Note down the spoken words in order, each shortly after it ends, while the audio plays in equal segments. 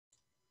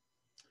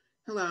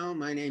Hello,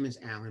 my name is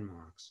Alan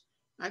Marks.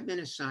 I've been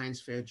a science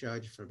fair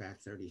judge for about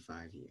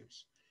 35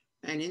 years.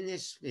 And in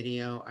this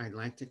video, I'd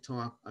like to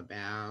talk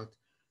about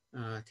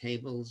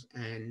tables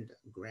and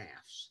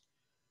graphs.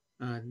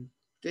 Uh,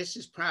 this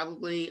is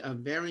probably a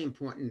very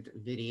important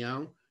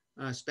video,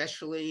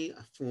 especially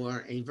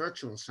for a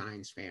virtual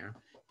science fair,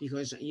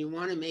 because you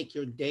want to make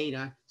your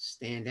data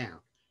stand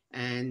out.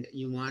 And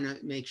you want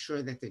to make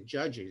sure that the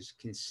judges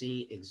can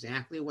see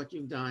exactly what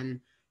you've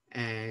done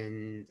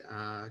and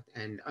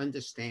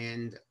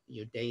understand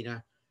your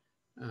data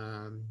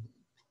um,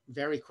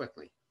 very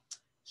quickly.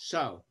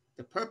 So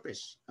the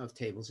purpose of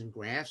tables and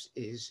graphs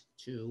is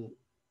to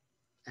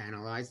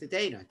analyze the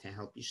data, to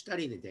help you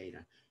study the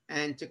data,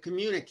 and to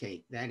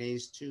communicate. That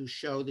is to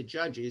show the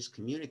judges,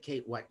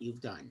 communicate what you've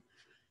done.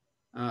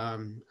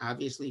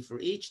 Obviously, for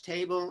each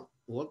table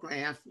or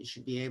graph, you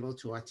should be able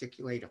to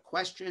articulate a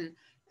question,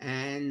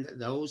 and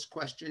those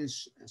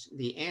questions,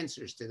 the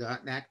answers to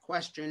that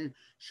question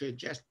should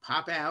just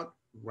pop out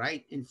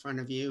right in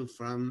front of you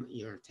from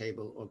your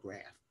table or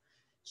graph.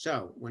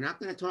 So we're not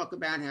going to talk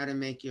about how to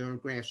make your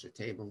graphs or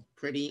table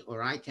pretty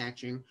or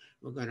eye-catching.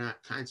 We're going to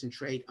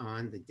concentrate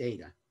on the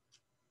data.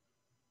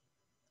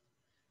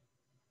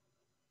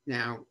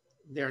 Now,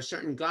 there are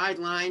certain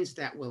guidelines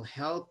that will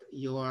help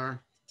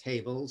your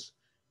tables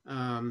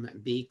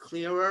be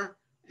clearer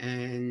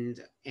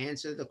and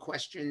answer the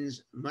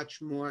questions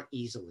much more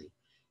easily.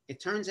 It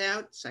turns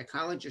out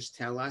psychologists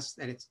tell us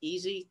that it's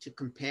easier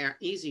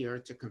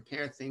to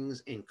compare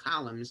things in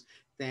columns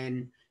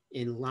than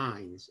in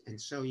lines. And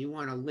so you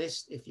want to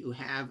list, if you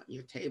have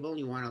your table,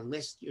 you want to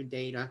list your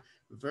data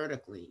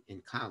vertically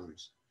in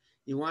columns.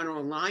 You want to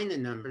align the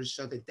numbers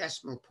so the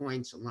decimal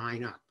points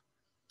line up,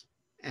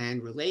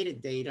 and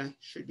related data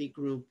should be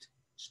grouped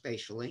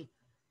spatially.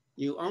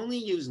 You only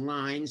use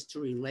lines to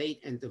relate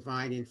and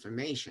divide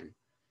information.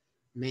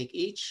 Make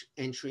each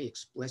entry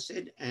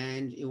explicit,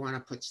 and you want to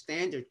put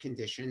standard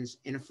conditions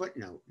in a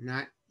footnote,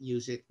 not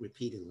use it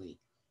repeatedly.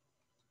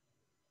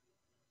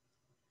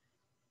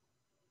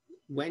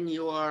 When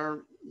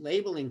you're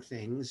labeling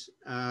things,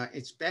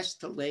 it's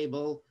best to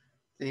label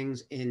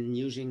things in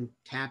using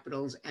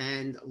capitals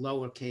and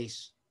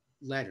lowercase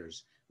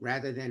letters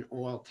rather than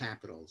all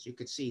capitals. You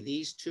could see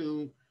these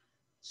two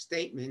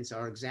statements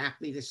are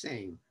exactly the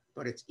same,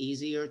 but it's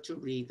easier to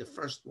read the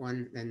first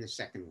one than the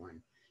second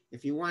one.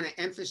 If you want to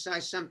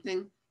emphasize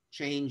something,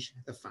 change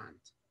the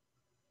font.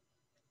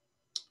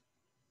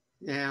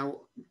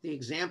 Now, the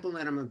example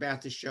that I'm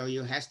about to show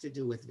you has to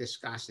do with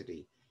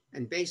viscosity.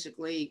 And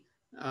basically,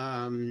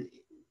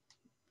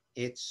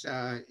 it's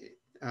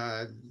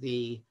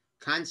the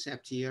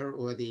concept here,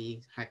 or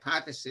the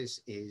hypothesis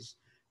is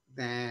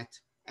that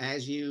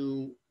as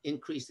you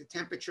increase the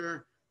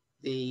temperature,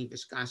 the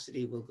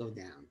viscosity will go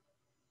down.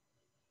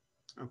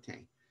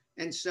 Okay.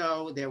 And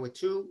so there were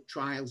two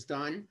trials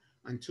done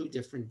on 2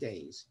 different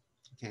days.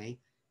 Okay.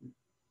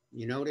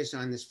 You notice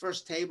on this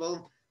first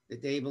table, the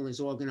table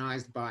is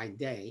organized by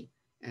day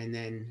and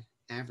then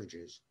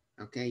averages.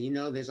 Okay. You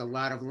know, there's a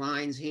lot of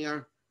lines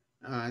here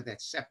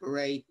that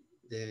separate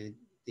the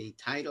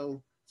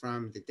title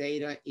from the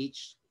data.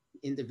 Each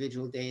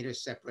individual data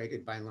is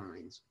separated by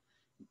lines.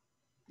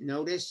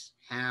 Notice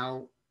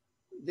how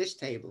this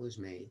table is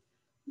made.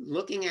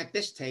 Looking at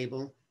this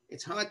table,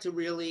 it's hard to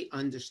really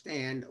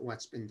understand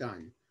what's been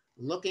done.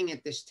 Looking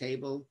at this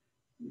table,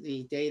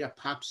 the data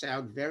pops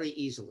out very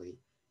easily.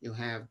 You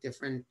have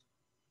different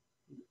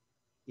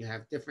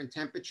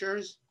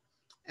temperatures,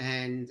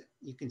 and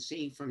you can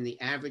see from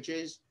the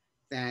averages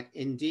that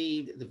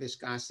indeed the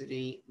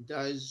viscosity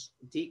does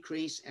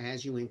decrease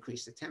as you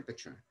increase the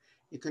temperature.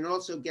 You can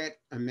also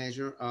get a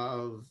measure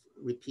of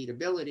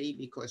repeatability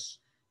because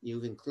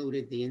you've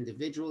included the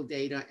individual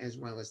data as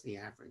well as the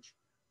average.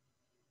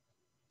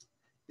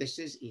 This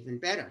is even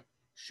better,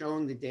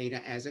 showing the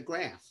data as a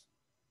graph.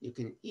 You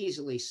can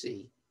easily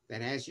see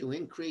that as you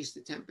increase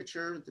the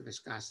temperature, the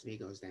viscosity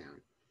goes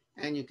down.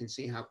 And you can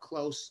see how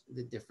close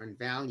the different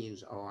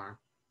values are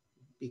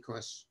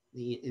because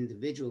the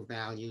individual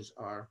values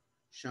are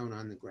shown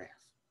on the graph.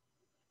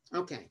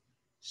 Okay,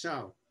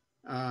 so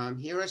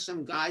here are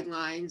some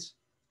guidelines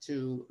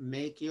to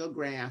make your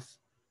graph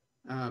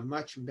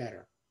much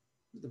better.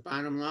 The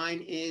bottom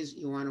line is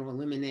you want to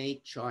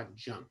eliminate chart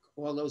junk.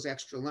 All those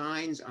extra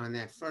lines on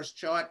that first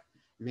chart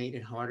made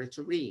it harder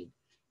to read.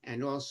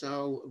 And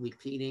also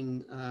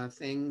repeating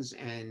things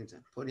and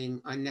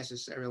putting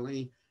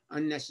unnecessary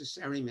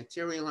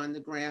material on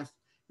the graph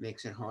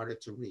makes it harder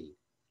to read.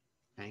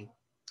 Okay.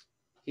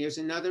 Here's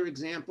another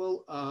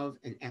example of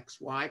an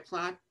XY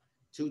plot,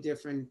 2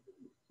 different,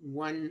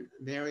 one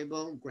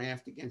variable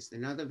graphed against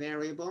another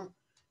variable.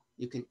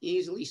 You can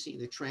easily see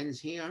the trends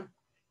here.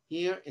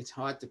 Here, it's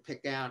hard to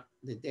pick out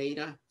the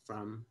data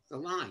from the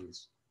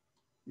lines.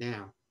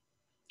 Now,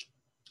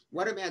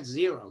 what about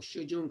 0?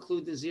 Should you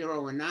include the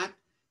 0 or not?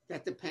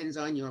 That depends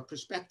on your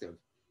perspective.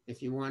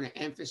 If you want to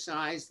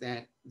emphasize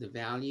that the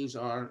values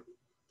are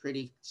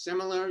pretty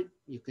similar,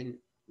 you can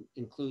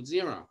include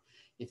 0.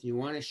 If you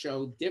want to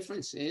show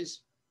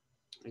differences,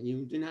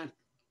 you do not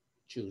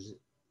choose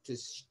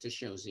to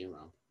show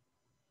 0.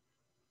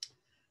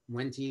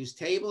 when to use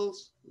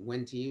tables,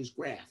 when to use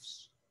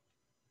graphs.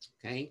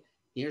 Okay,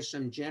 here's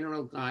some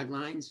general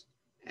guidelines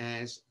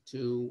as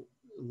to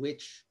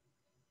which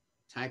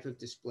type of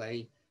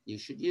display you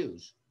should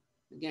use.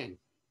 Again,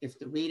 if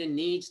the reader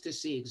needs to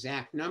see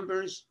exact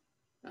numbers,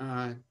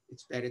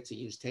 it's better to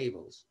use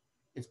tables.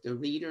 If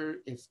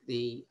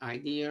the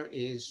idea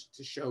is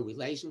to show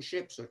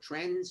relationships or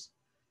trends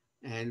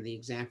and the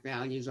exact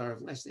values are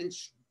of less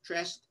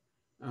interest,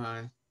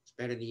 it's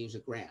better to use a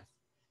graph.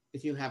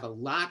 If you have a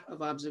lot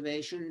of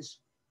observations,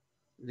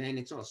 then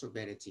it's also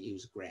better to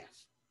use a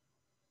graph.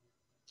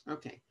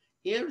 Okay,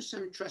 here are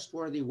some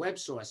trustworthy web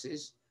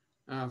sources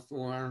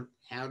for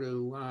how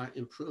to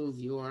improve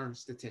your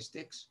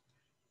statistics.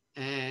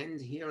 And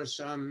here are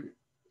some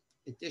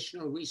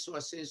additional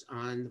resources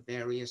on the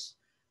various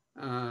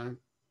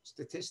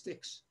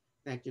statistics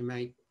that you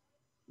might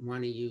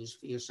want to use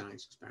for your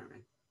science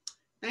experiment.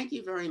 Thank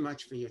you very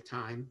much for your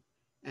time,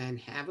 and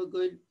have a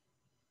good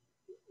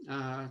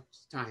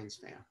science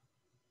fair.